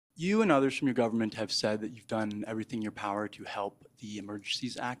You and others from your government have said that you've done everything in your power to help the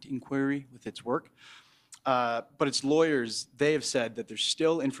Emergencies Act inquiry with its work. But its lawyers, they have said that there's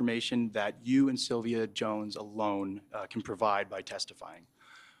still information that you and Sylvia Jones alone can provide by testifying.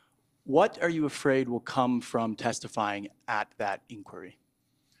 What are you afraid will come from testifying at that inquiry?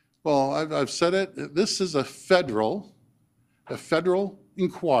 Well, I've said it. This is a federal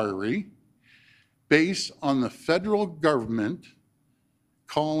inquiry based on the federal government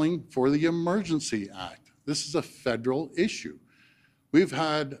calling for the Emergency Act. This is a federal issue. We've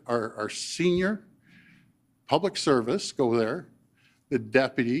had our senior public service go there, the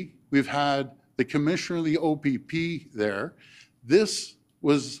deputy. We've had the commissioner of the OPP there. This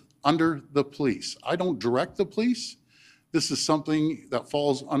was under the police. I don't direct the police. This is something that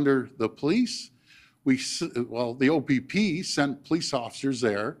falls under the police. The OPP sent police officers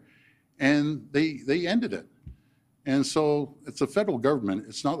there, and they ended it. And so it's the federal government.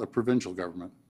 It's not the provincial government.